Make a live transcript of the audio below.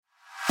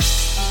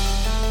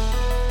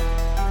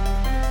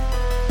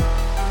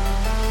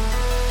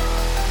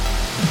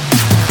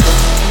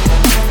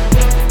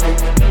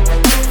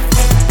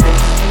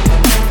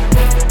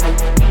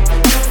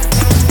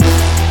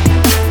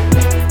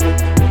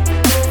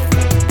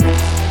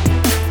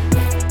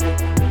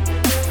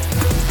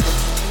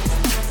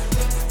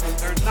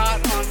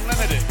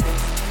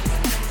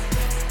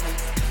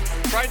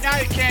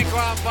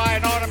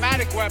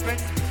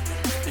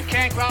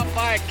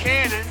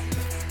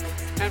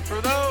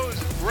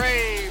those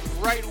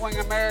brave right-wing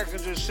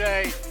Americans who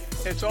say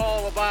it's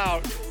all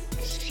about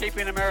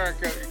keeping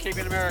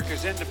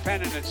America's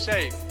independent and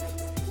safe.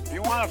 If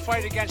you want to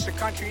fight against the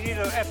country, you need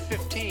an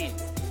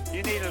F-15.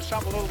 You need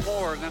something a little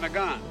more than a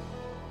gun.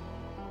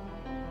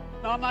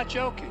 No, I'm not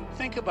joking.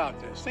 Think about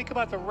this. Think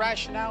about the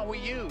rationale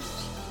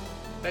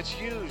that's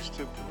used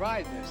to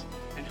provide this,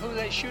 and who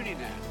they shooting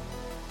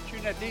at.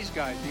 Shooting at these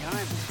guys behind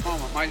me.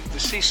 Oh, my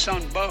deceased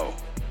son, Bo.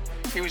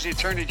 He was the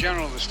Attorney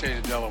General of the state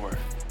of Delaware.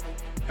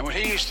 And what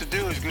he used to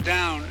do is go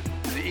down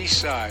to the east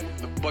side,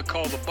 what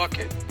called the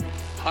Bucket,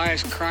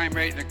 highest crime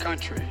rate in the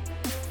country.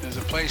 There's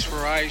a place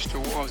where I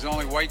was the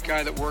only white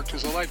guy that worked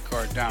as a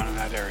lifeguard down in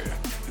that area,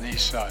 on the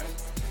east side.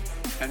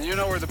 And you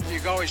know you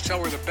can always tell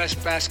where the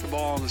best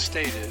basketball in the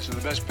state is, or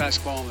the best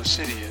basketball in the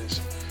city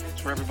is.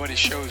 It's where everybody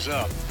shows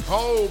up.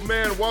 Oh,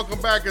 man, welcome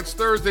back. It's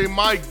Thursday.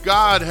 My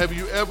God, have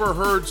you ever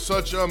heard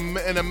such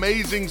an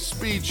amazing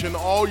speech in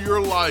all your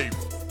life?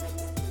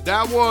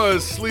 That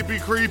was Sleepy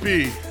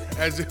Creepy,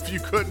 as if you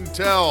couldn't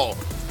tell.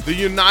 The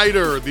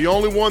uniter, the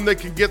only one that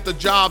can get the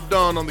job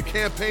done on the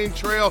campaign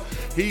trail.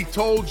 He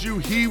told you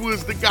he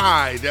was the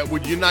guy that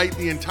would unite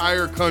the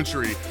entire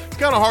country. It's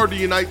kind of hard to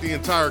unite the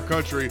entire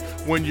country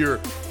when you're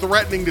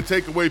threatening to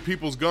take away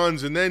people's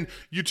guns, and then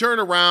you turn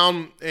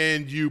around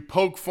and you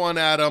poke fun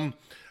at them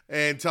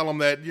and tell them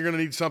that you're going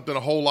to need something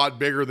a whole lot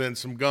bigger than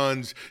some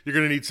guns. You're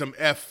going to need some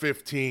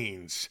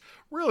F-15s.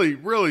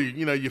 Really,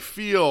 you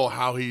feel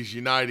how he's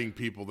uniting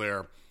people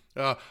there.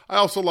 I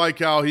also like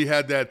how he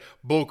had that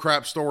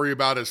bullcrap story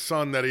about his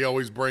son that he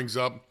always brings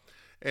up,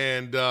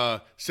 and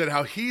said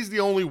how he's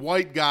the only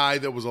white guy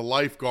that was a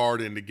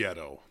lifeguard in the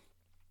ghetto.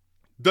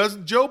 Does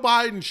Joe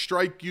Biden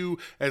strike you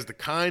as the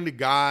kind of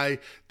guy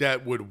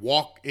that would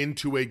walk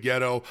into a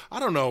ghetto? I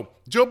don't know.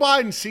 Joe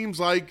Biden seems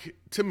like,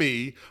 to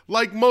me,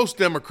 like most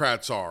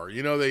Democrats are.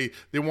 You know, they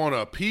want to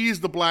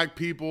appease the black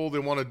people. They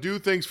want to do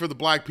things for the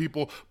black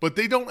people, but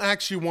they don't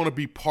actually want to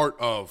be part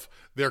of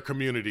their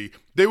community.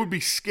 They would be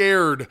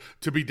scared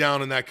to be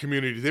down in that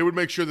community. They would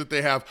make sure that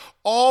they have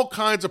all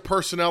kinds of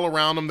personnel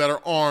around them that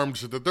are armed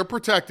so that they're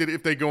protected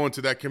if they go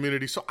into that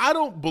community. So I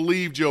don't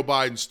believe Joe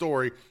Biden's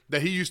story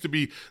that he used to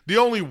be the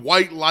only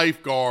white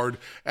lifeguard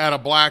at a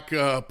black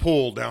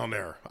pool down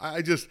there.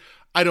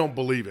 I don't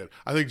believe it.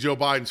 I think Joe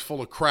Biden's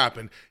full of crap,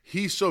 and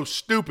he's so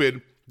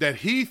stupid that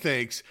he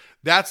thinks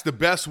that's the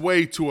best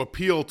way to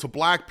appeal to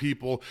black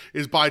people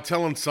is by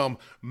telling some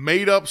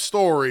made-up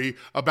story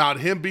about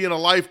him being a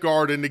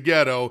lifeguard in the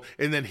ghetto,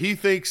 and then he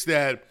thinks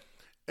that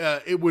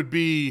it would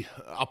be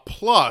a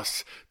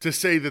plus to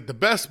say that the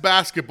best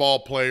basketball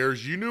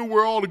players, you knew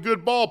where all the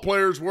good ball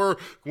players were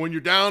when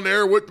you're down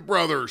there with the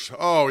brothers.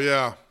 Oh,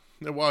 yeah.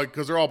 Well,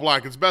 because they're all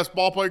black. It's best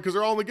ball player because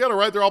they're all in the ghetto,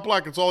 right? They're all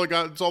black. It's all they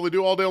got. It's all they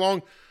do all day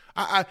long.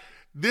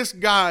 This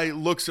guy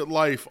looks at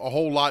life a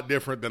whole lot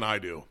different than I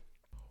do.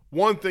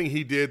 One thing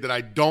he did that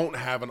I don't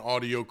have an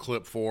audio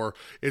clip for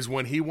is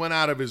when he went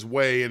out of his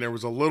way and there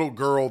was a little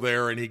girl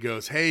there and he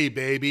goes, "Hey,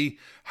 baby,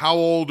 how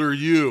old are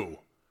you?"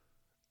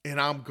 And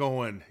I'm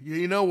going,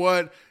 you know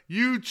what?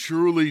 You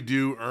truly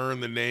do earn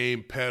the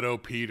name Pedo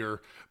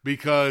Peter,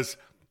 because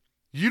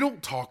you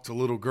don't talk to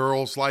little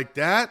girls like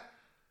that.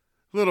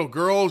 Little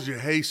girls,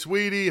 hey,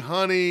 sweetie,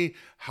 honey,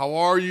 how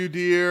are you,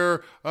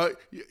 dear?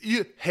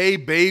 Hey,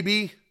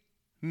 baby.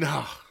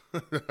 No.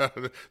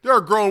 There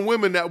are grown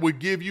women that would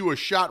give you a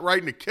shot right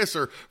in the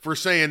kisser for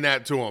saying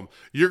that to them.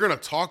 You're going to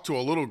talk to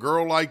a little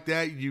girl like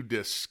that, you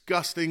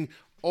disgusting,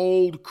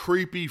 old,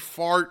 creepy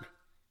fart?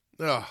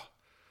 Ugh.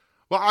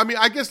 Well, I mean,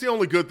 I guess the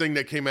only good thing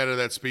that came out of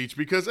that speech,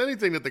 because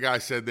anything that the guy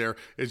said there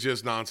is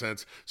just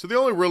nonsense. So the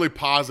only really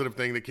positive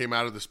thing that came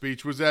out of the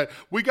speech was that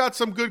we got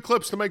some good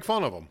clips to make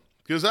fun of him.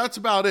 Because that's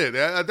about it.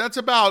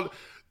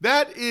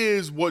 That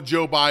is what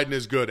Joe Biden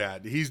is good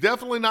at. He's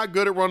definitely not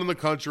good at running the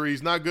country.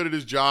 He's not good at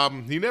his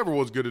job. He never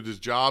was good at his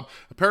job.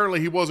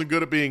 Apparently, he wasn't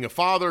good at being a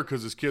father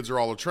because his kids are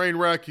all a train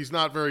wreck. He's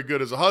not very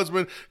good as a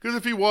husband because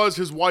if he was,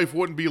 his wife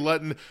wouldn't be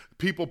letting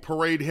people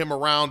parade him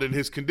around in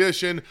his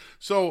condition.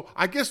 So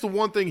I guess the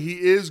one thing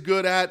he is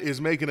good at is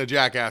making a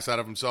jackass out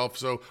of himself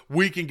so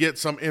we can get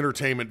some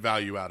entertainment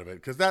value out of it,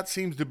 because that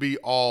seems to be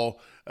all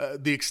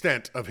the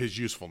extent of his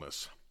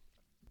usefulness.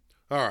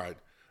 All right.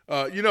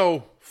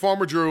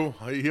 Farmer Drew,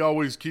 he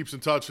always keeps in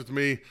touch with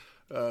me.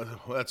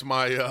 That's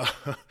my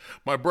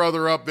my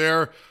brother up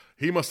there.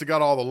 He must have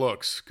got all the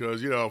looks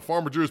because,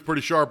 Farmer Drew's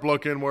pretty sharp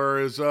looking,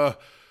 whereas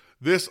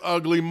this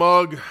ugly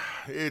mug,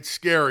 it's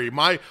scary.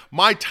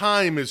 My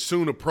time is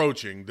soon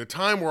approaching. The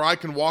time where I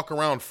can walk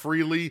around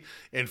freely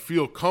and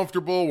feel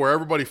comfortable, where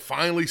everybody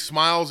finally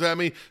smiles at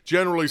me,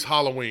 generally is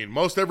Halloween.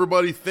 Most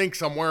everybody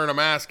thinks I'm wearing a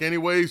mask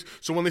anyways,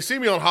 so when they see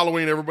me on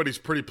Halloween, everybody's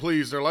pretty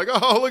pleased. They're like,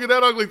 "Oh, look at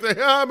that ugly thing.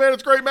 Ah, man,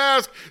 it's a great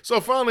mask." So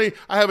finally,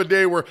 I have a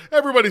day where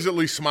everybody's at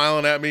least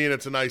smiling at me, and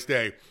it's a nice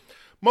day.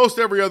 Most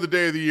every other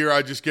day of the year,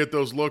 I just get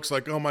those looks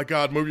like, "Oh my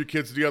God, move your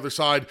kids to the other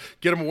side,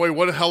 get them away.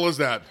 What the hell is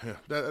that?" Yeah,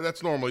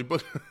 that's normally,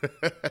 but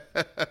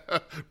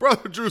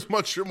Brother Drew's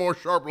much more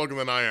sharp looking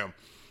than I am.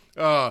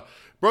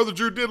 Brother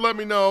Drew did let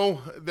me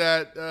know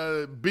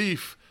that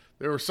beef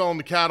They were selling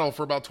the cattle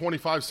for about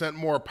 25 cents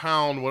more a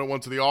pound when it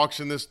went to the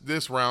auction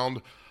this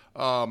round.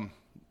 I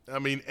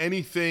mean,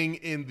 anything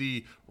in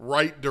the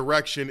right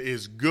direction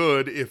is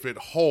good if it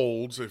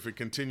holds, if it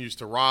continues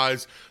to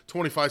rise.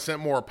 25 cents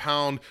more a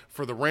pound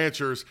for the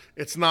ranchers.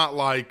 It's not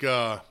like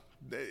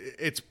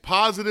it's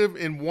positive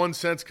in one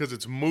sense because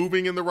it's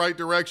moving in the right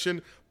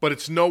direction, but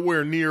it's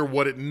nowhere near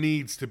what it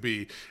needs to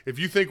be. If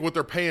you think what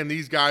they're paying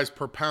these guys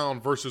per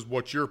pound versus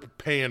what you're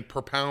paying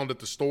per pound at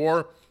the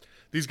store,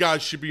 these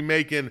guys should be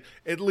making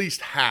at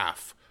least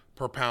half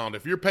per pound.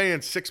 If you're paying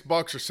 $6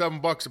 or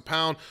 $7 a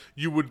pound,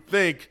 you would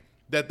think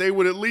that they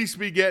would at least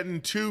be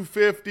getting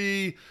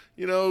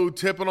 $2.50,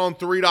 tipping on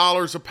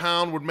 $3 a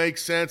pound would make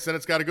sense. Then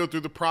it's got to go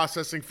through the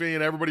processing fee,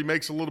 and everybody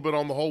makes a little bit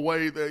on the whole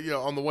way,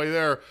 on the way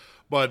there.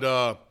 But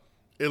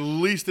at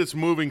least it's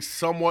moving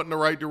somewhat in the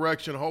right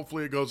direction.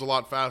 Hopefully it goes a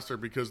lot faster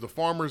because the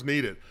farmers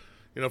need it.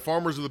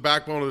 Farmers are the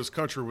backbone of this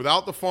country.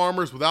 Without the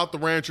farmers, without the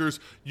ranchers,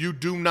 you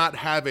do not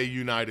have a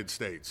United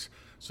States.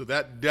 So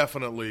that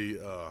definitely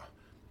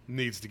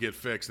needs to get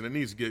fixed, and it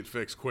needs to get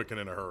fixed quick and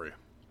in a hurry.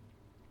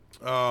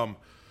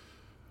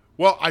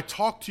 Well, I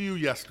talked to you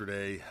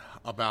yesterday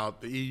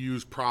about the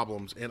EU's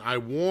problems, and I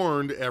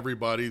warned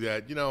everybody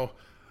that,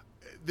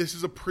 this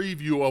is a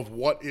preview of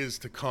what is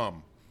to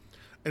come.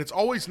 And it's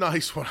always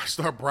nice when I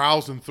start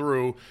browsing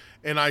through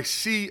and I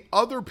see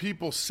other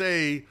people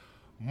say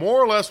more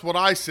or less what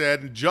I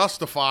said and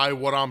justify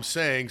what I'm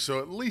saying. So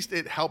at least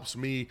it helps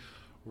me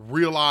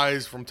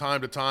realize from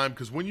time to time,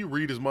 because when you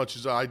read as much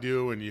as I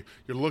do and you're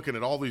looking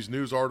at all these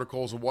news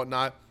articles and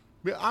whatnot,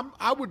 you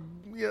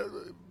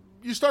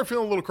start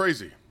feeling a little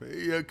crazy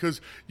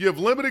because you have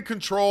limited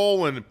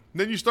control, and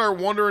then you start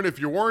wondering if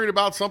you're worrying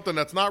about something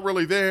that's not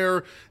really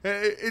there.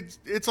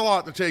 It's a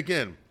lot to take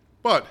in.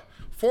 But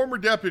former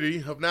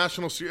deputy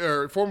National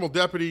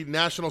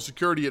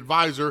Security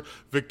Advisor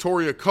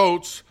Victoria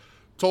Coates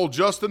told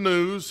Just the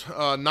News,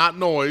 Not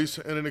Noise,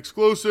 in an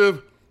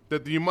exclusive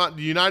that the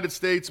United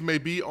States may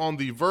be on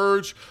the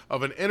verge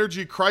of an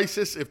energy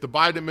crisis if the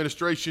Biden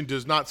administration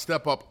does not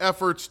step up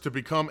efforts to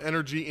become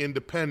energy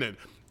independent.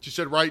 She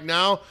said, right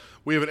now,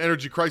 we have an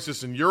energy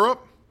crisis in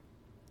Europe.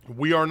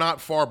 We are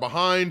not far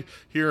behind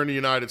here in the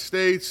United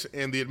States,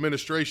 and the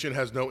administration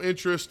has no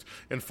interest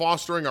in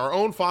fostering our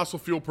own fossil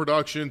fuel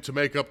production to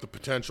make up the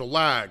potential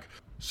lag.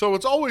 So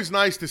it's always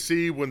nice to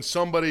see when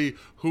somebody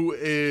who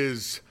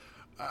is,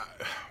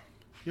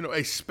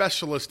 a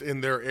specialist in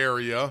their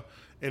area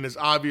and is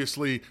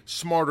obviously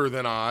smarter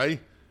than I,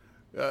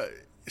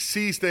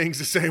 sees things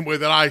the same way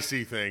that I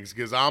see things,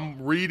 because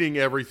I'm reading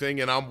everything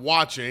and I'm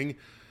watching.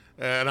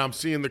 And I'm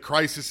seeing the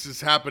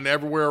crises happen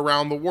everywhere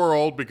around the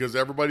world because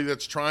everybody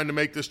that's trying to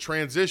make this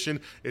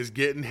transition is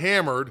getting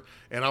hammered.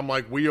 And I'm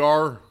like, we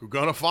are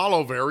going to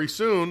follow very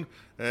soon.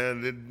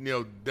 And,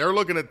 they're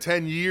looking at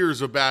 10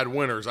 years of bad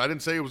winters. I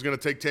didn't say it was going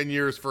to take 10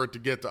 years for it to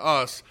get to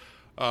us.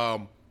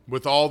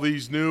 With all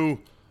these new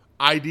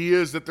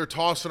ideas that they're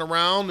tossing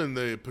around and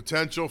the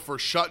potential for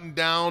shutting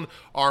down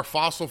our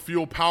fossil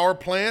fuel power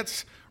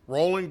plants,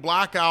 rolling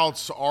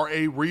blackouts are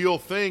a real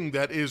thing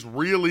that is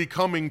really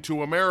coming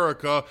to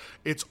America.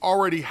 It's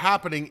already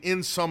happening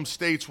in some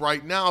states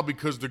right now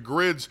because the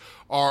grids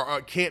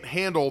can't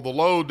handle the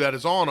load that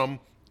is on them,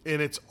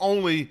 and it's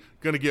only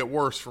going to get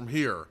worse from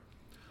here.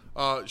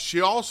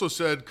 She also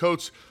said,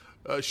 Coates,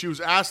 she was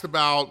asked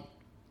about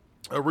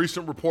a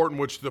recent report in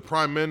which the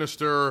Prime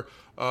Minister,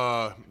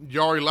 Yair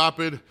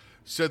Lapid,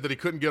 said that he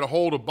couldn't get a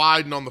hold of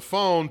Biden on the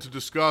phone to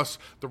discuss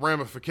the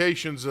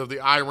ramifications of the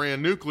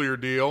Iran nuclear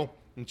deal.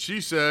 And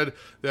she said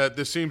that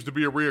this seems to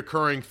be a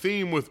reoccurring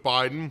theme with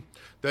Biden,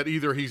 that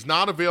either he's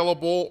not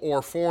available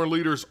or foreign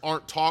leaders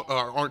aren't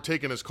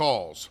taking his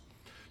calls.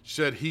 She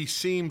said he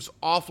seems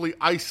awfully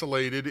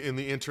isolated in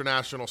the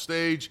international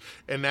stage,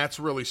 and that's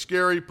really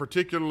scary,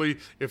 particularly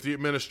if the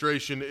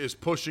administration is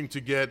pushing to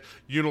get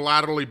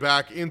unilaterally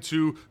back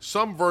into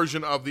some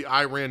version of the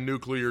Iran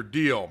nuclear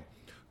deal.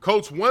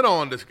 Coates went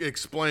on to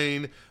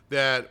explain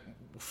that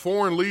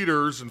foreign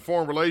leaders and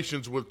foreign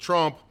relations with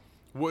Trump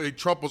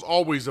was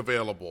always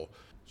available.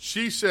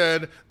 She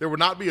said there would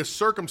not be a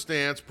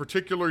circumstance,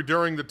 particularly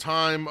during the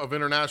time of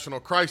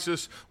international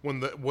crisis, when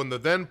the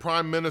then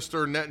Prime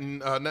Minister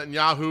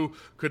Netanyahu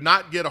could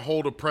not get a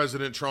hold of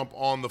President Trump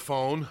on the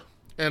phone,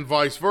 and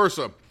vice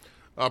versa.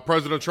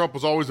 President Trump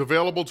was always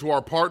available to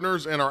our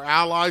partners and our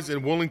allies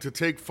and willing to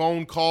take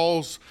phone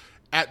calls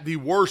at the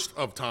worst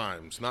of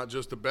times, not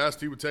just the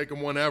best. He would take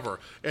them whenever.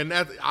 And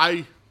that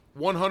I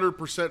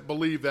 100%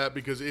 believe that,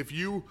 because if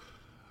you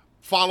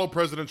follow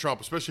President Trump,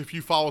 especially if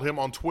you followed him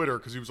on Twitter,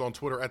 because he was on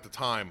Twitter at the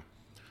time,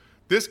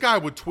 this guy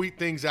would tweet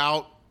things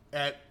out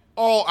at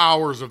all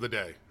hours of the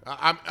day.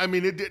 I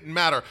mean, it didn't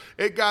matter.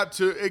 It got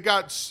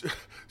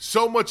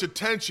so much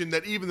attention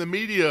that even the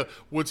media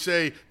would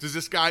say, does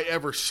this guy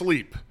ever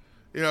sleep?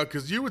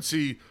 Because I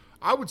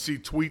would see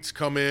tweets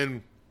come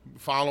in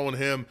following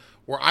him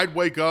where I'd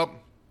wake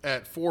up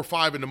at 4 or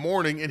 5 in the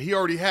morning and he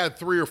already had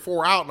 3 or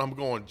 4 out, and I'm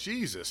going,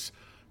 Jesus.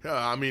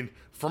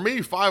 For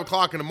me, 5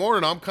 o'clock in the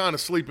morning, I'm kind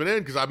of sleeping in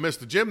because I missed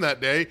the gym that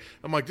day.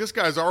 I'm like, this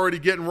guy's already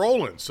getting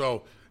rolling.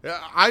 So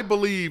I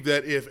believe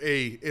that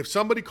if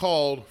somebody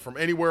called from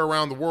anywhere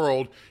around the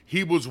world,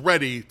 he was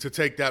ready to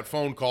take that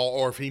phone call,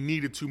 or if he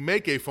needed to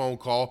make a phone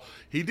call,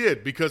 he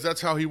did, because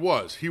that's how he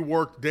was. He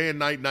worked day and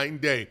night and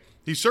day.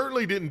 He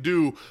certainly didn't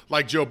do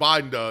like Joe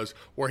Biden does,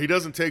 where he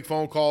doesn't take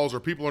phone calls, or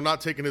people are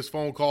not taking his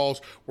phone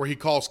calls, where he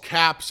calls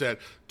caps at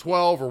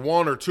 12 or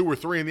 1 or 2 or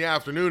 3 in the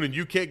afternoon and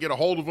you can't get a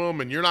hold of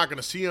him and you're not going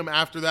to see him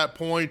after that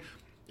point.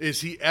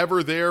 Is he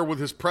ever there with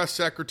his press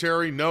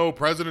secretary? No.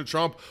 President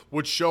Trump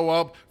would show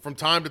up from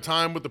time to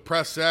time with the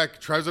press sec.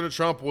 President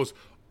Trump was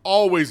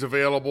always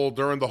available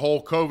during the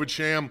whole COVID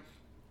sham.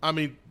 I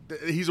mean,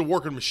 he's a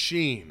working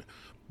machine.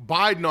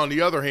 Biden, on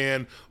the other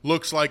hand,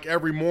 looks like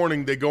every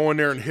morning they go in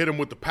there and hit him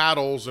with the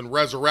paddles and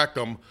resurrect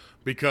him,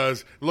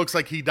 because it looks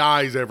like he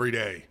dies every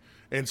day.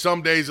 And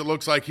some days it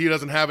looks like he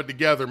doesn't have it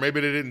together.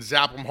 Maybe they didn't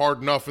zap him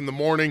hard enough in the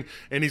morning,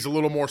 and he's a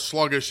little more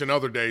sluggish in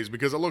other days,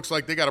 because it looks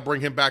like they got to bring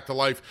him back to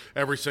life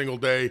every single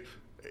day.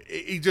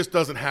 He just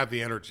doesn't have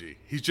the energy.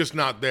 He's just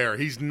not there.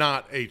 He's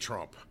not a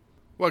Trump.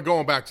 Well,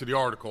 going back to the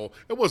article,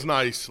 it was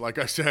nice, like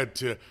I said,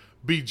 to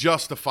be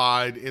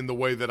justified in the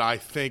way that I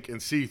think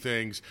and see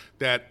things,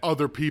 that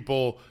other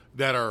people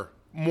that are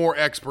more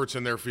experts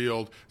in their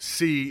field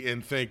see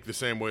and think the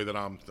same way that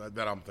I'm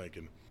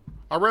thinking.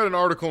 I read an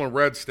article in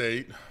Red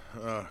State,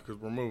 because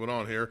we're moving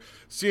on here.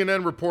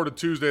 CNN reported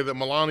Tuesday that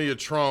Melania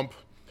Trump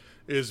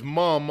is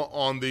mum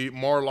on the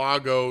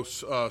Mar-a-Lago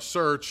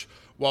search,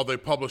 while they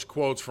published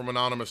quotes from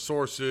anonymous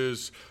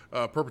sources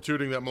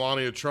perpetuating that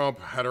Melania Trump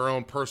had her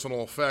own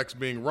personal effects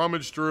being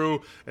rummaged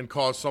through and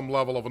caused some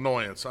level of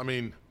annoyance. I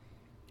mean,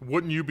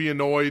 wouldn't you be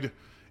annoyed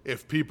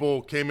if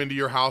people came into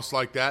your house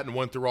like that and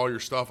went through all your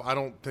stuff?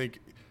 I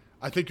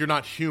think you're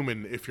not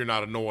human if you're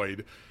not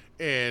annoyed.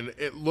 And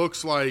it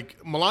looks like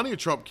Melania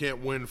Trump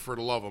can't win for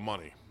the love of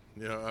money.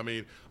 You know, I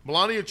mean,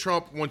 Melania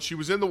Trump, when she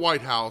was in the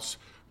White House,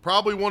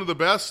 probably one of the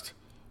best,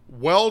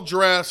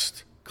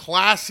 well-dressed,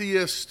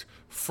 classiest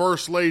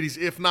first ladies,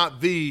 if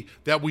not the,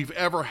 that we've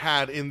ever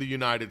had in the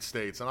United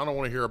States. And I don't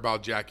want to hear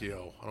about Jackie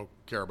O. I don't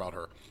care about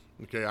her.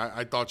 Okay,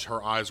 I thought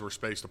her eyes were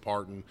spaced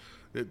apart, and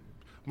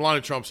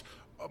Melania Trump's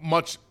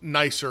much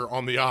nicer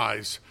on the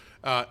eyes.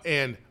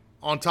 And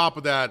on top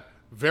of that,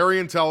 very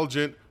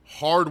intelligent,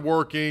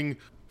 hardworking,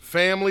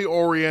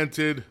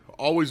 family-oriented,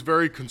 always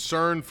very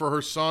concerned for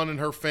her son and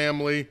her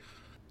family.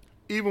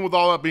 Even with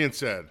all that being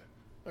said,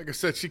 like I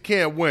said, she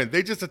can't win.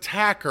 They just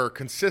attack her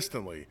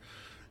consistently.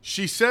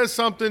 She says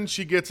something,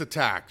 she gets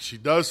attacked. She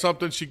does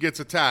something, she gets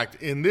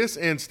attacked. In this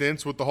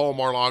instance, with the whole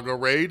Mar-a-Lago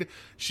raid,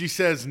 she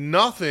says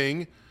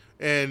nothing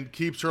and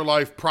keeps her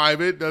life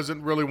private,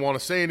 doesn't really want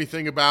to say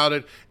anything about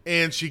it,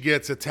 and she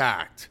gets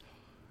attacked.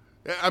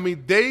 I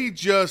mean, they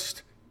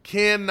just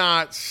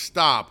cannot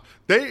stop.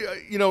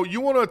 You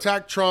want to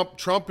attack Trump.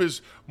 Trump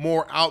is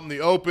more out in the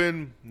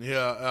open.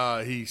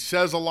 He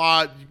says a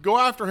lot. You go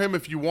after him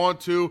if you want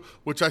to,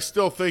 which I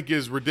still think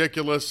is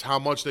ridiculous how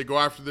much they go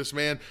after this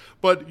man.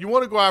 But you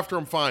want to go after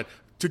him, fine.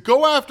 To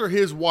go after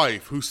his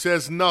wife, who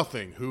says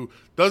nothing, who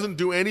doesn't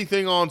do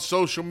anything on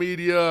social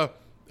media,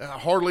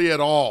 hardly at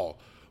all,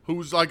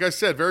 who's, like I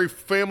said, very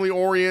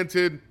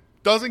family-oriented,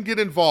 doesn't get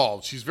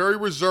involved. She's very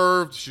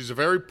reserved. She's a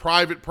very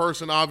private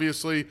person,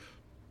 obviously.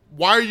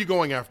 Why are you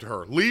going after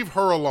her? Leave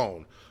her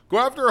alone. Go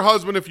after her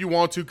husband if you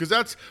want to, because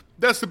that's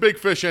the big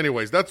fish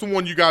anyways. That's the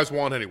one you guys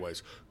want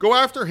anyways. Go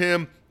after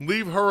him.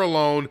 Leave her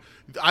alone.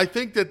 I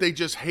think that they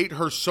just hate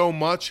her so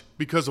much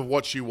because of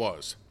what she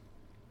was.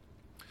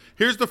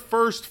 Here's the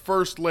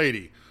first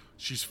lady.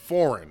 She's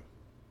foreign.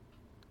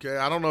 Okay,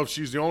 I don't know if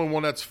she's the only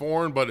one that's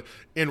foreign, but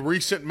in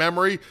recent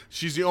memory,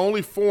 she's the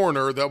only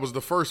foreigner that was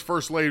the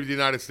first lady of the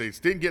United States.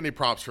 Didn't get any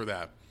props for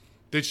that.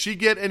 Did she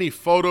get any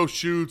photo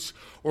shoots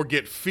or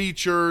get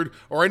featured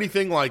or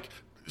anything like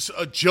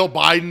Jill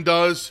Biden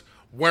does,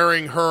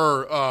 wearing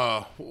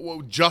her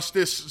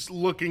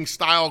justice-looking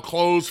style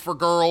clothes for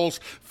girls,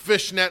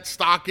 fishnet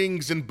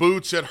stockings and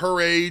boots at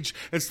her age,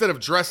 instead of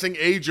dressing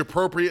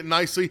age-appropriate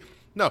nicely?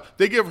 No,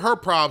 they give her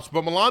props,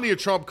 but Melania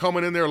Trump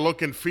coming in there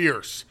looking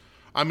fierce.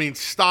 I mean,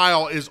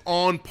 style is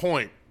on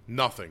point.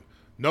 Nothing.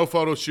 No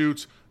photo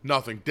shoots,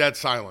 nothing. Dead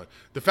silent.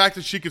 The fact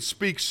that she could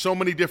speak so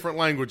many different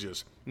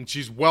languages and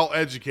she's well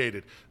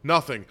educated,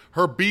 nothing.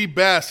 Her Be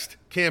Best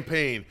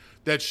campaign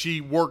that she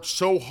worked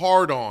so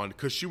hard on,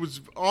 because she was,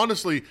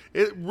 honestly,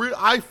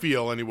 I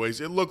feel anyways,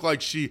 it looked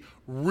like she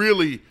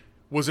really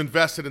was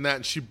invested in that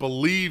and she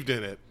believed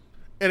in it.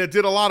 And it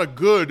did a lot of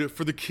good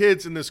for the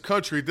kids in this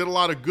country. It did a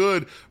lot of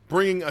good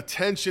bringing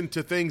attention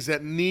to things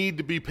that need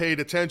to be paid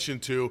attention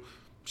to.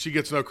 She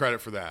gets no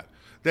credit for that.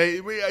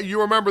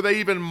 You remember they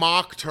even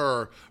mocked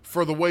her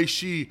for the way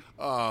she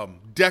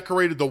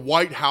decorated the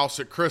White House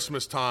at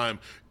Christmas time.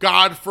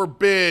 God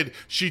forbid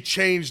she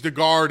changed the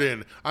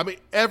garden. I mean,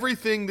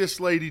 everything this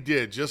lady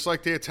did, just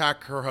like they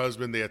attack her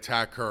husband, they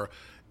attack her.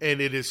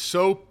 And it is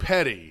so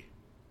petty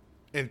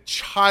and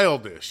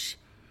childish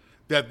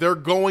that they're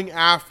going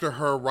after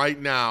her right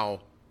now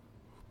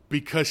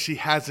because she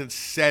hasn't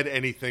said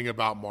anything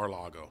about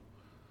Mar-a-Lago.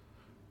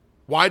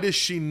 Why does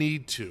she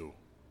need to?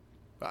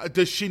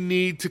 Does she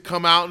need to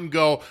come out and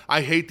go,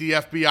 I hate the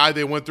FBI,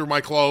 they went through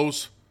my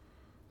clothes?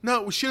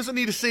 No, she doesn't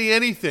need to say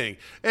anything.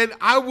 And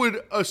I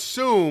would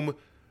assume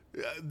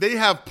they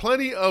have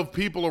plenty of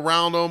people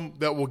around them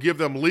that will give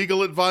them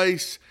legal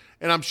advice.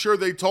 And I'm sure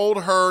they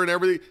told her and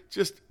everything,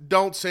 just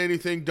don't say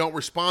anything. Don't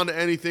respond to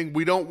anything.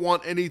 We don't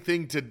want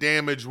anything to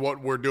damage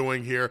what we're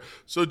doing here.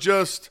 So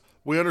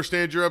we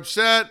understand you're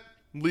upset.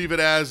 Leave it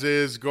as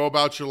is. Go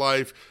about your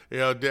life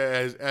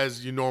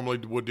as you normally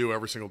would do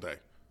every single day.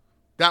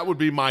 That would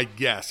be my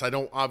guess. I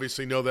don't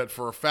obviously know that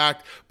for a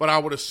fact, but I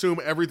would assume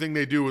everything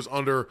they do is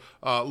under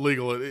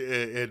legal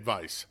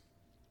advice.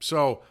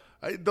 So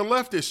the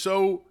left is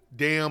so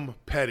damn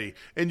petty,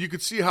 and you can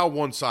see how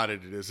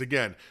one-sided it is.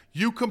 Again,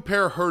 you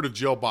compare her to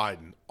Jill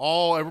Biden.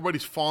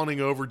 Everybody's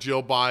fawning over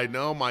Jill Biden.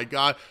 Oh, my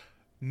God.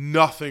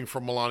 Nothing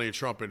from Melania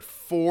Trump in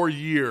 4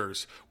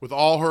 years with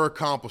all her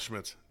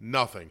accomplishments.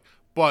 Nothing.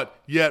 But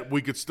yet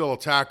we could still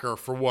attack her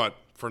for what?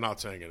 For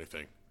not saying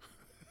anything.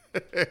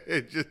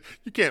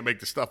 You can't make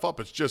this stuff up.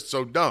 It's just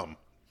so dumb.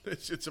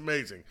 It's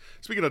amazing.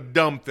 Speaking of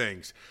dumb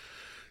things,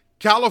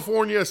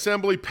 California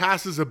Assembly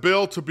passes a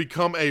bill to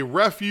become a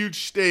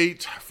refuge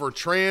state for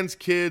trans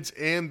kids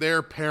and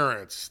their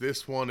parents.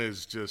 This one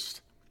is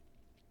just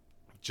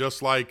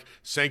like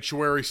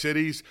sanctuary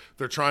cities.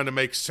 They're trying to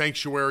make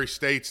sanctuary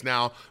states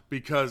now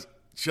because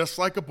just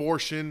like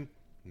abortion,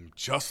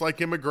 just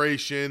like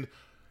immigration,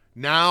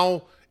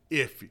 now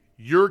if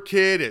your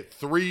kid at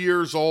 3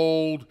 years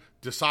old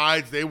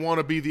decides they want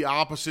to be the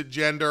opposite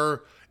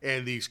gender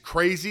and these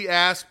crazy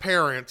ass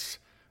parents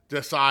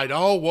decide,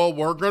 oh, well,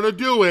 we're going to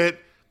do it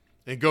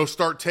and go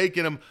start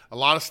taking them. A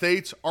lot of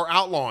states are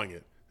outlawing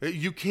it.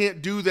 You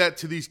can't do that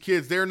to these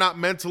kids. They're not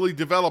mentally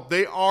developed.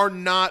 They are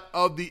not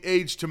of the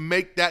age to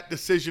make that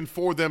decision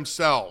for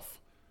themselves.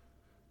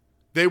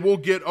 They will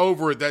get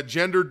over it. That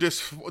gender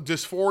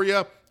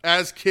dysphoria,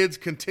 as kids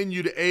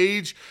continue to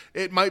age,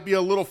 it might be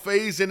a little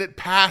phase and it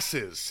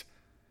passes.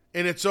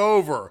 And it's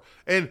over.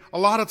 And a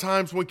lot of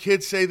times when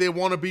kids say they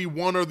want to be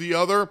one or the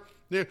other,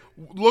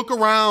 look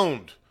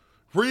around.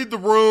 Read the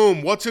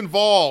room. What's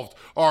involved?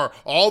 Are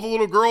all the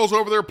little girls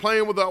over there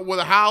playing with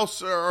a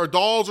house or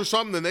dolls or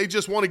something, and they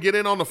just want to get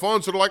in on the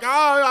fun? So they're like,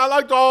 I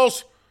like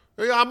dolls.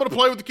 I'm going to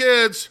play with the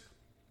kids.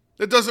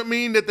 It doesn't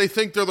mean that they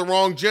think they're the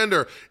wrong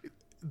gender.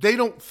 They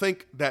don't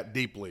think that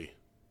deeply.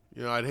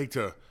 I'd hate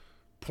to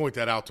point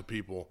that out to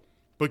people.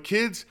 But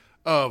kids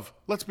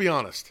let's be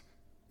honest,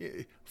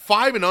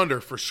 5 and under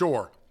for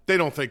sure, they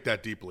don't think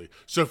that deeply.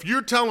 So if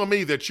you're telling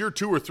me that your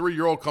 2 or 3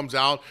 year old comes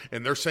out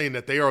and they're saying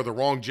that they are the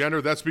wrong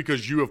gender, that's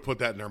because you have put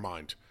that in their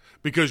mind.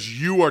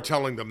 Because you are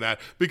telling them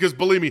that. Because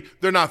believe me,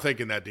 they're not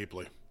thinking that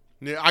deeply.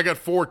 I got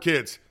 4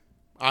 kids.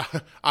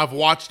 I've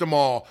watched them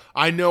all.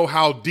 I know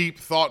how deep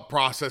thought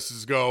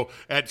processes go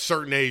at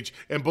certain age.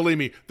 And believe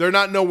me, they're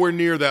not nowhere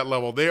near that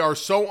level. They are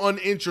so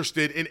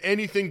uninterested in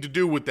anything to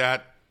do with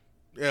that.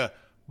 Yeah,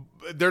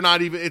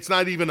 it's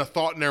not even a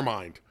thought in their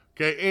mind.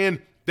 Okay.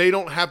 And they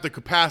don't have the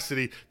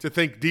capacity to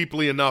think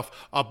deeply enough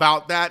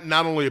about that.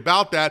 Not only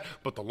about that,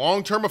 but the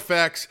long-term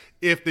effects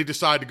if they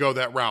decide to go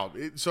that route.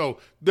 So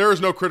there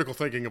is no critical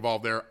thinking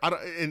involved there.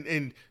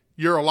 And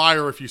you're a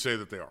liar if you say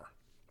that they are.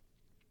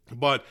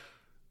 But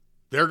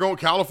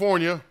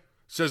California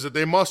says that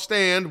they must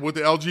stand with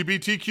the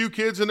LGBTQ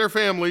kids and their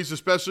families,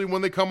 especially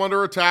when they come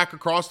under attack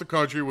across the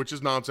country, which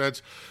is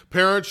nonsense.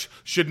 Parents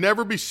should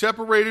never be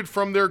separated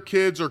from their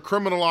kids or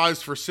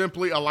criminalized for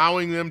simply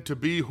allowing them to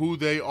be who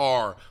they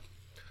are.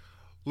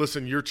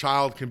 Listen, your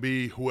child can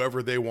be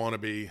whoever they want to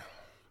be.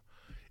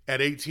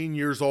 At 18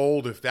 years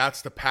old, if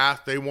that's the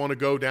path they want to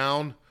go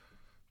down,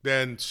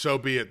 then so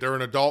be it. They're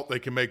an adult. They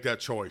can make that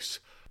choice.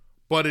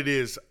 But it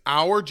is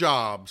our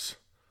jobs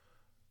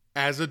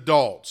as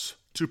adults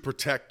to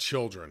protect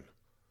children.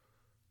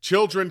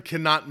 Children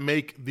cannot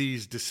make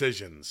these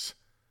decisions.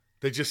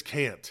 They just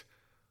can't.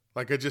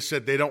 Like I just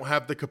said, they don't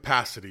have the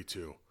capacity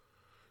to.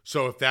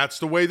 So if that's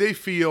the way they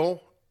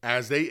feel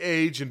as they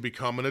age and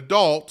become an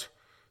adult,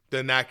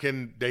 then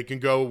they can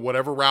go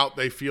whatever route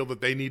they feel that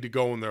they need to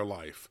go in their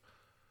life.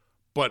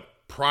 But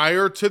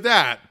prior to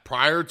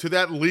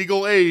that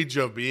legal age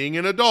of being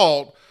an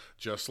adult,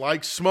 just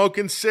like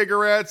smoking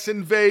cigarettes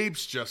and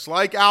vapes, just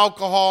like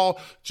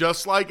alcohol,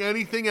 just like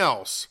anything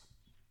else,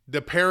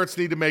 the parents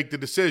need to make the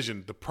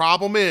decision. The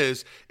problem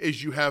is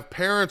you have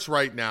parents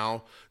right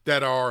now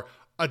that are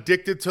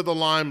addicted to the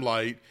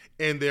limelight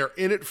and they're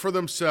in it for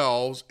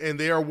themselves and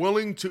they are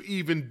willing to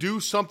even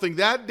do something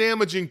that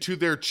damaging to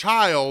their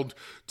child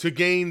to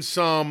gain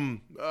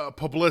some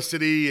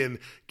publicity and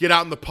get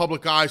out in the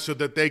public eye so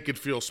that they could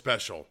feel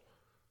special.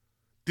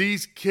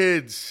 These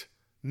kids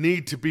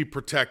need to be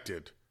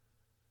protected.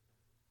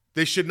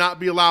 They should not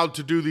be allowed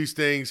to do these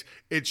things.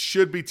 It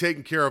should be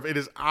taken care of. It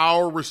is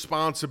our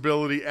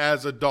responsibility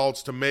as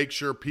adults to make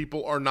sure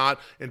people are not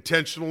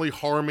intentionally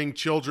harming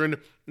children.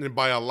 And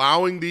by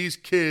allowing these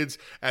kids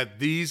at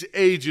these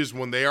ages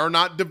when they are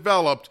not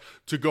developed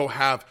to go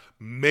have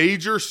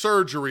major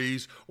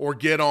surgeries or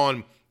get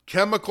on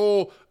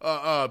chemical,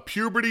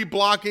 puberty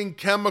blocking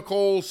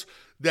chemicals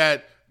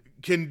that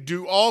can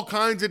do all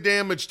kinds of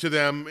damage to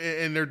them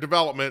in their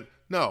development.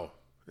 No,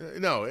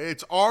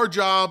 it's our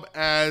job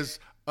as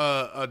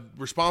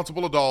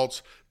responsible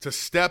adults to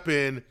step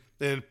in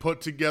and put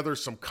together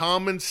some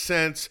common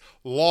sense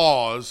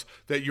laws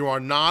that you are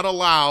not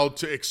allowed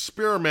to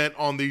experiment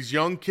on these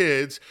young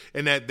kids,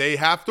 and that they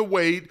have to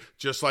wait,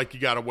 just like you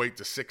got to wait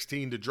to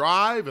 16 to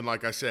drive, and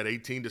like I said,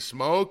 18 to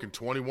smoke and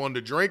 21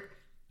 to drink.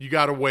 You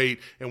got to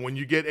wait. And when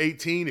you get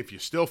 18, if you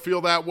still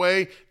feel that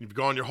way, you've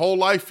gone your whole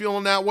life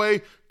feeling that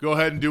way, go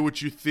ahead and do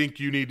what you think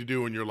you need to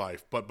do in your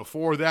life. But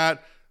before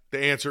that,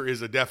 the answer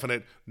is a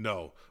definite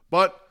no.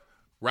 But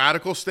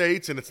radical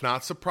states, and it's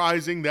not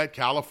surprising that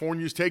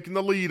California's taking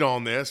the lead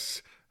on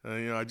this.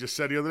 I just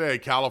said the other day,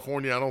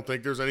 California, I don't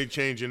think there's any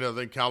change in it. I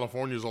think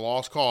California is a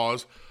lost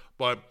cause,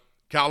 but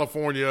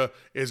California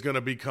is going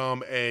to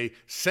become a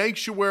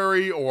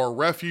sanctuary or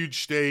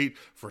refuge state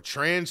for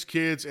trans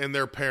kids and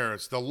their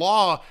parents. The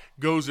law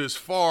goes as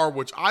far,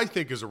 which I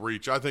think is a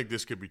reach. I think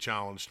this could be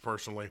challenged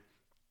personally,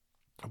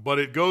 but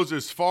it goes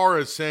as far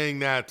as saying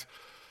that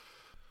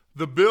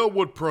the bill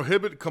would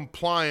prohibit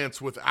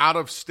compliance with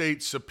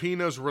out-of-state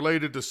subpoenas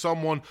related to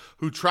someone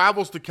who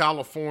travels to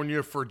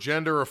California for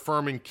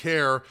gender-affirming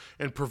care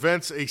and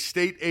prevents a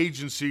state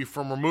agency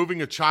from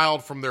removing a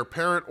child from their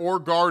parent or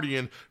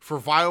guardian for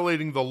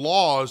violating the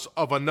laws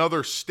of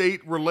another state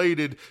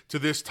related to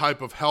this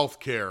type of health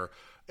care.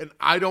 And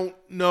I don't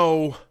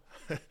know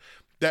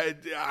that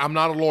I'm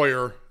not a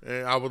lawyer.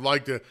 I would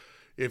like to,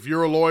 if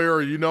you're a lawyer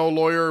or you know a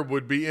lawyer, it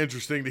would be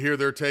interesting to hear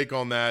their take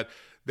on that.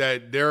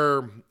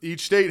 That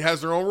each state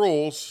has their own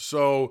rules.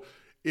 So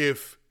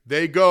if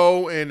they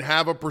go and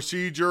have a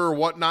procedure or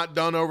whatnot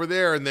done over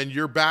there, and then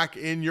you're back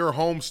in your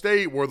home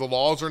state where the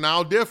laws are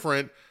now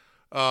different,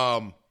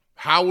 how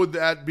would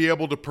that be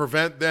able to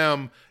prevent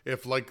them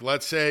if, like,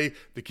 let's say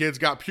the kid's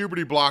got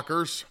puberty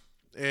blockers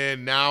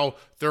and now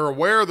they're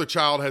aware the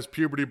child has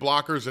puberty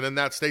blockers, and in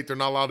that state they're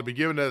not allowed to be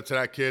giving it to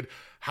that kid?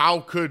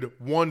 How could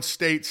one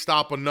state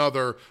stop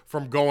another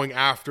from going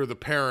after the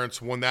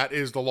parents when that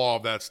is the law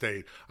of that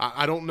state?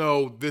 I don't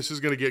know. This is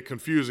going to get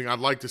confusing. I'd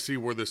like to see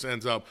where this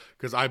ends up,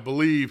 because I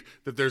believe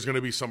that there's going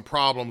to be some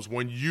problems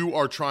when you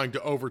are trying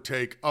to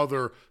overtake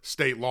other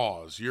state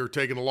laws. You're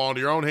taking the law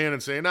into your own hand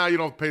and saying, you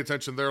don't pay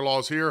attention to their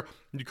laws here.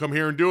 You come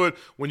here and do it.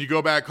 When you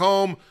go back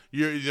home,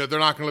 they're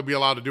not going to be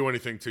allowed to do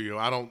anything to you.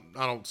 I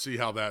don't see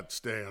how that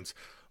stands.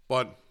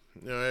 But,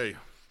 hey,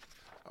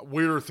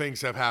 weirder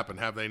things have happened,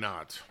 have they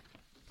not?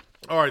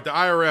 All right, the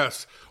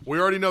IRS. We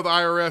already know the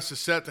IRS is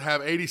set to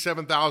have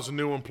 87,000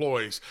 new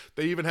employees.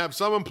 They even have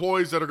some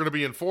employees that are going to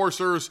be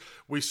enforcers.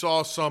 We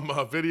saw some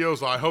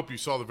videos. I hope you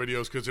saw the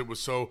videos because it was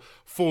so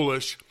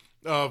foolish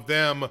of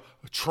them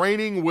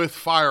training with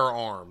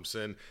firearms.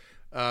 And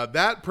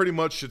that pretty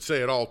much should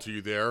say it all to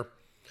you there.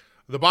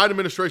 The Biden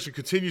administration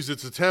continues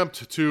its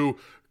attempt to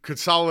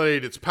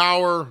consolidate its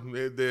power.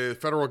 The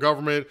federal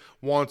government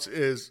wants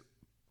as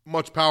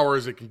much power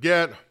as it can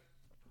get.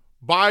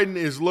 Biden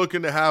is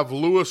looking to have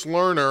Lois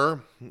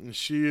Lerner.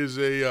 She is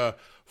a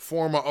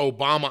former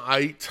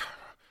Obamaite,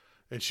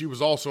 and she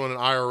was also in an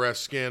IRS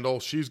scandal.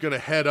 She's going to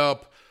head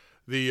up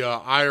the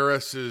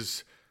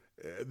IRS's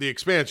the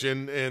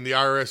expansion and the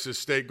IRS's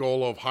state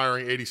goal of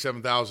hiring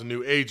 87,000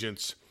 new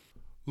agents.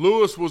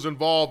 Lewis was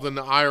involved in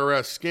the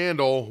IRS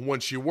scandal when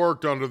she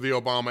worked under the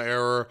Obama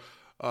era,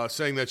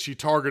 saying that she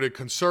targeted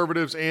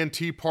conservatives and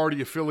Tea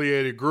Party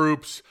affiliated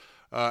groups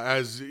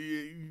as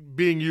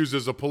being used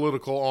as a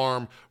political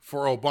arm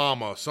for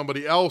Obama.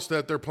 Somebody else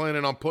that they're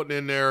planning on putting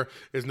in there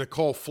is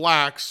Nicole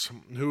Flax,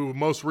 who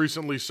most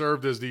recently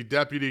served as the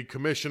deputy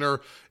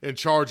commissioner in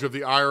charge of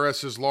the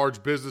IRS's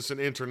Large Business and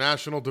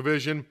International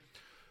Division.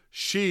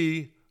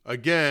 She's been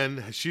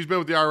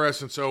with the IRS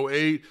since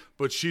 2008,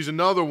 but she's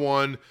another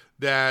one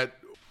that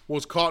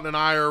was caught in an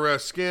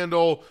IRS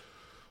scandal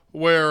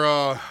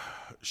where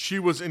she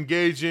was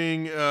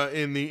engaging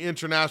in the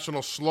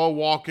international slow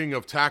walking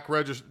of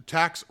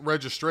tax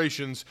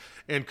registrations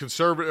and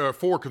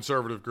for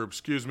conservative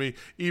groups,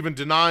 even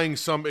denying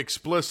some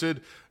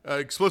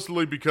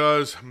explicitly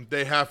because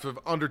they have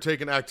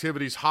undertaken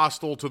activities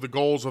hostile to the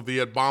goals of the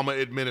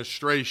Obama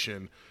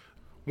administration.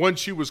 When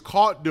she was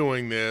caught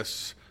doing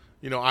this,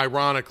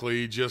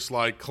 ironically, just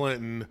like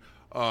Clinton,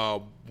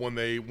 when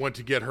they went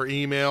to get her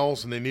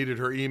emails and they needed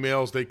her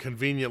emails, they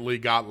conveniently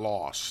got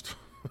lost.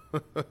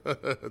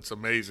 It's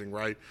amazing,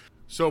 right?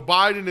 So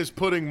Biden is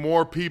putting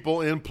more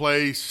people in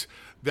place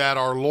that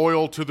are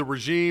loyal to the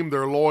regime.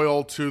 They're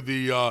loyal to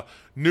the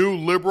new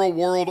liberal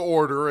world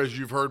order, as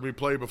you've heard me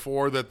play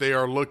before, that they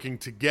are looking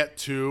to get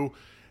to.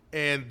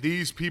 And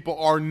these people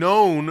are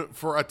known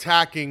for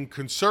attacking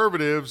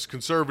conservatives,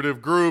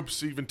 conservative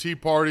groups, even Tea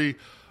Party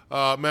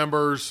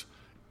members.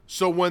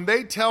 So when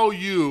they tell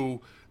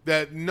you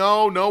that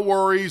no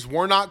worries,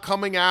 we're not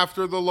coming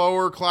after the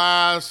lower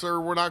class, or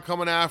we're not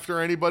coming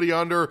after anybody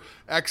under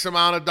X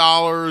amount of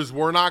dollars,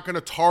 we're not going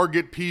to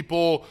target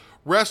people,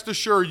 rest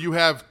assured you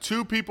have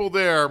two people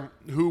there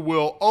who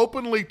will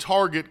openly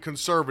target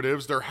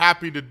conservatives. They're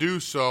happy to do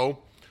so.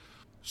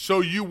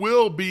 So you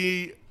will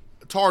be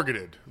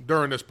targeted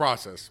during this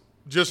process.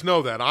 Just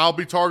know that. I'll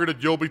be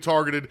targeted. You'll be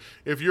targeted.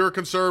 If you're a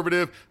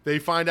conservative, they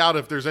find out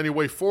if there's any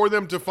way for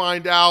them to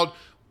find out.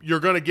 you're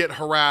going to get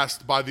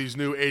harassed by these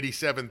new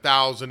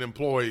 87,000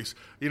 employees.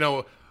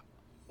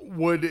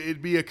 Would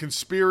it be a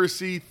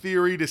conspiracy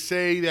theory to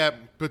say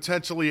that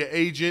potentially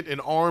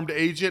an armed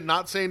agent,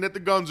 not saying that the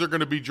guns are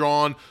going to be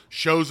drawn,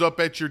 shows up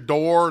at your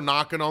door,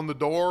 knocking on the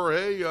door,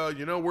 hey,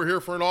 we're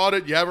here for an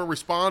audit, you haven't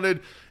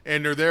responded,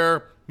 and they're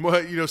there,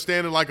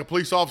 standing like a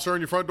police officer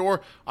in your front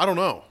door? I don't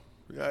know.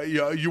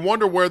 You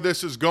wonder where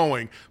this is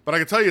going, but I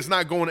can tell you it's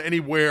not going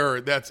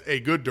anywhere that's a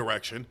good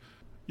direction.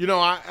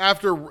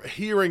 After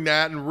hearing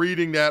that and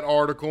reading that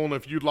article, and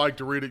if you'd like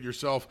to read it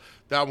yourself,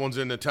 that one's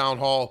in the town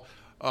hall.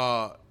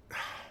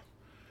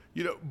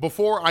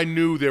 Before I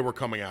knew they were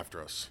coming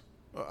after us,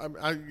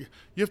 you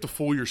have to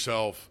fool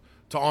yourself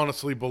to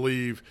honestly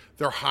believe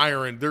they're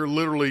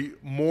literally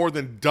more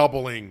than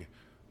doubling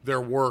their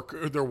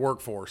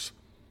workforce,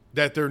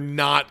 that they're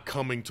not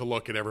coming to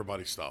look at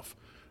everybody's stuff.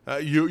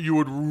 You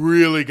would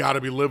really got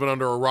to be living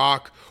under a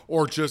rock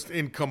or just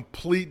in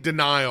complete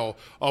denial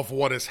of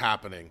what is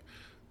happening.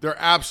 They're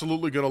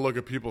absolutely going to look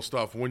at people's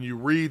stuff. When you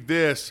read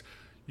this,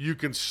 you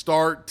can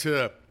start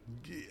to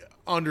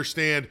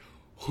understand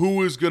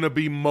who is going to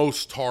be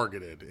most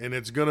targeted, and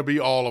it's going to be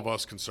all of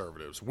us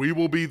conservatives. We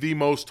will be the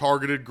most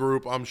targeted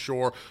group, I'm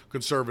sure.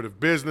 Conservative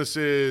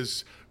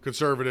businesses,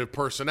 conservative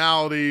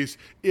personalities.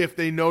 If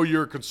they know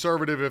you're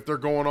conservative, if they're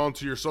going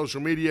onto your social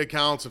media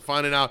accounts and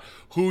finding out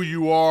who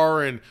you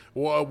are and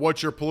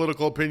what your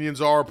political opinions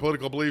are,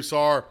 political beliefs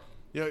are,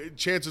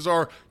 chances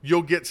are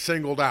you'll get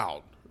singled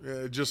out,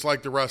 just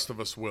like the rest of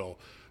us will.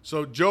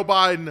 So Joe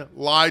Biden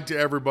lied to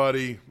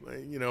everybody,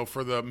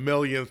 for the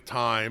millionth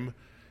time.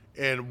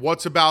 And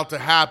what's about to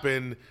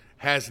happen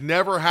has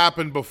never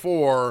happened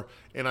before,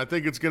 and I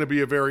think it's going to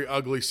be a very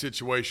ugly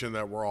situation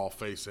that we're all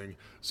facing.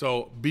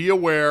 So be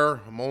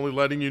aware. I'm only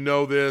letting you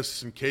know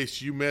this in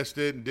case you missed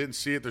it and didn't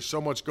see it. There's so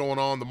much going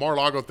on. The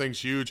Mar-a-Lago thing's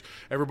huge.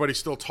 Everybody's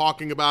still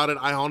talking about it.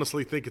 I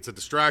honestly think it's a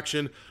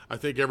distraction. I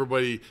think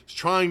everybody's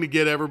trying to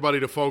get everybody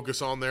to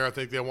focus on there. I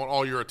think they want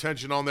all your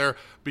attention on there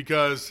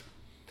because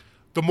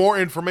the more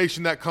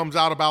information that comes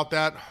out about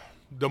that,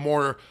 the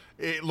more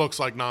it looks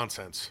like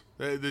nonsense.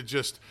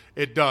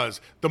 It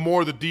does. The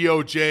more the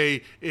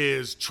DOJ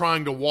is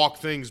trying to walk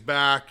things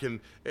back,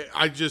 and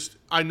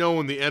I know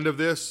in the end of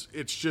this,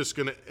 it's just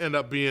going to end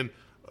up being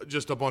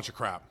just a bunch of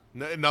crap.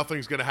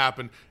 Nothing's going to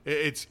happen.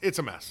 It's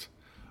a mess.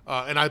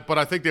 But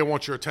I think they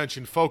want your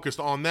attention focused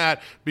on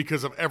that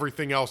because of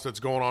everything else that's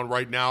going on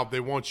right now.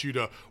 They want you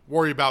to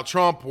worry about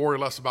Trump, worry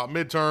less about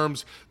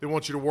midterms. They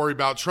want you to worry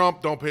about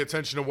Trump. Don't pay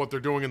attention to what they're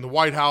doing in the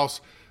White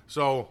House.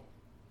 So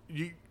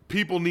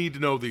people need to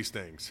know these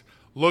things.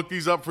 Look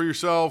these up for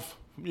yourself.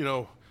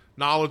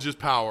 Knowledge is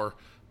power.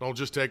 Don't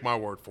just take my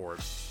word for it.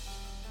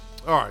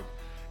 All right.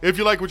 If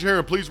you like what you're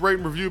hearing, please rate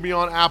and review me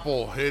on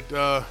Apple. It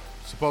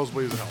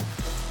supposedly is a help.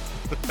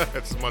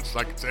 That's as much as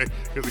I can say.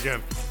 Because,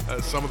 again,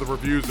 some of the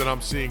reviews that I'm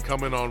seeing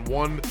come in on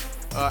one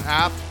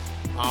app,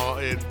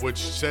 which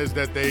says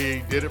that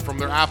they did it from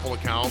their Apple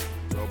account.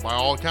 So, by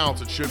all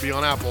accounts, it should be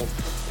on Apple,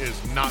 is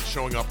not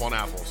showing up on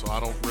Apple. So, I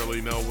don't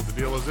really know what the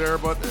deal is there.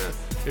 But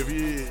if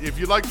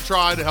you'd like to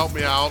try to help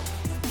me out,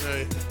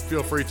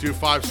 feel free to.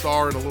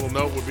 5-star and a little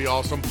note would be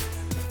awesome.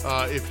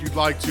 If you'd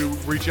like to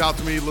reach out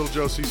to me,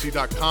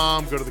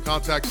 littlejoecc.com, go to the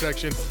contact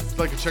section. If you'd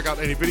like to check out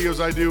any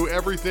videos I do,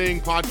 everything,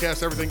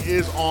 podcast, everything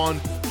is on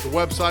the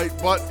website.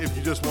 But if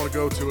you just want to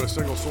go to a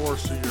single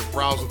source, so you're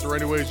browsing through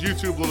anyways,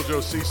 YouTube, Little Joe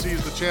CC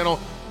is the channel.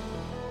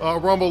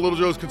 Rumble, Little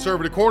Joe's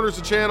Conservative Corner is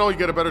the channel. You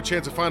get a better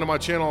chance of finding my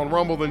channel on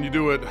Rumble than you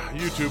do at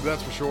YouTube,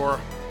 that's for sure.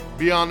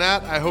 Beyond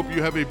that, I hope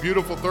you have a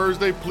beautiful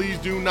Thursday. Please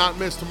do not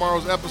miss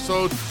tomorrow's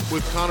episode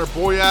with Connor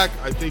Boyack.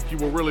 I think you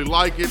will really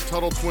like it.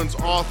 Tuttle Twins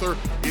author.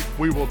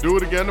 We will do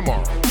it again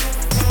tomorrow.